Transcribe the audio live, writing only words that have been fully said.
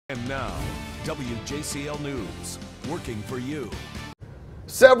And now, WJCL News, working for you.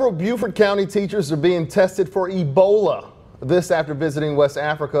 Several Beaufort County teachers are being tested for Ebola. This after visiting West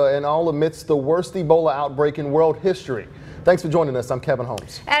Africa, and all amidst the worst Ebola outbreak in world history. Thanks for joining us. I'm Kevin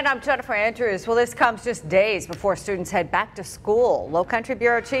Holmes. And I'm Jennifer Andrews. Well, this comes just days before students head back to school. Low Country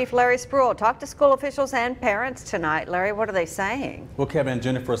Bureau Chief Larry Spruill talked to school officials and parents tonight. Larry, what are they saying? Well, Kevin and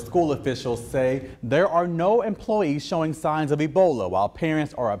Jennifer, school officials say there are no employees showing signs of Ebola, while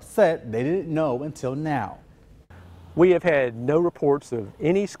parents are upset they didn't know until now. We have had no reports of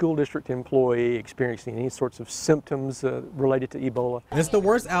any school district employee experiencing any sorts of symptoms related to Ebola. It's the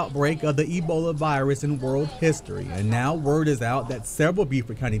worst outbreak of the Ebola virus in world history, and now word is out that several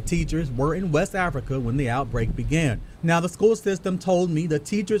Beaufort County teachers were in West Africa when the outbreak began. Now, the school system told me the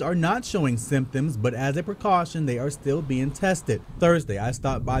teachers are not showing symptoms, but as a precaution, they are still being tested. Thursday, I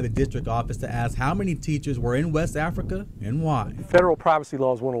stopped by the district office to ask how many teachers were in West Africa and why. Federal privacy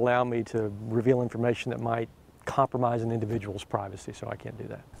laws won't allow me to reveal information that might compromise an individual's privacy, so I can't do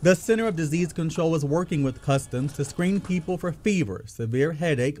that. The Center of Disease Control is working with Customs to screen people for fever, severe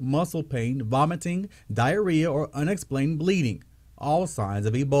headache, muscle pain, vomiting, diarrhea, or unexplained bleeding. All signs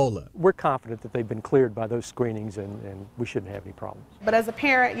of Ebola. We're confident that they've been cleared by those screenings and we shouldn't have any problems. But as a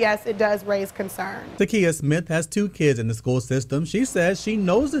parent, yes, it does raise concern. Takia Smith has 2 kids in the school system. She says she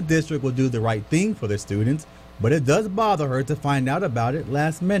knows the district will do the right thing for their students, but it does bother her to find out about it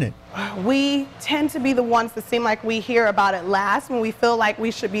last minute. We tend to be the ones that seem like we hear about it last when we feel like we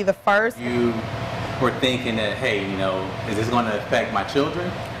should be the first. You were thinking that, hey, you know, is this going to affect my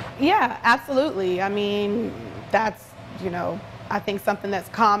children? Yeah, absolutely. I mean, that's, I think something that's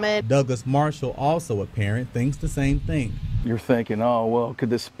common. Douglas Marshall, also a parent, thinks the same thing. You're thinking, oh, well, could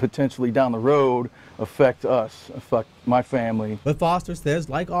this potentially down the road affect us, affect my family? But Foster says,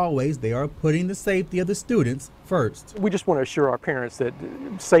 like always, they are putting the safety of the students first. We just want to assure our parents that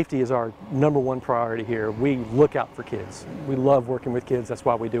safety is our #1 priority here. We look out for kids. We love working with kids. That's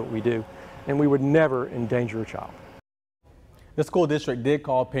why we do what we do. And we would never endanger a child. The school district did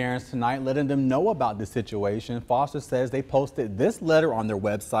call parents tonight, letting them know about the situation. Foster says they posted this letter on their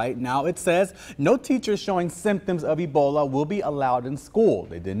website. Now it says no teachers showing symptoms of Ebola will be allowed in school.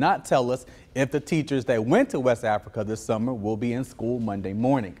 They did not tell us if the teachers that went to West Africa this summer will be in school Monday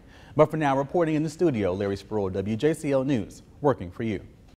morning. But for now, reporting in the studio, Larry Spruill, WJCL News, working for you.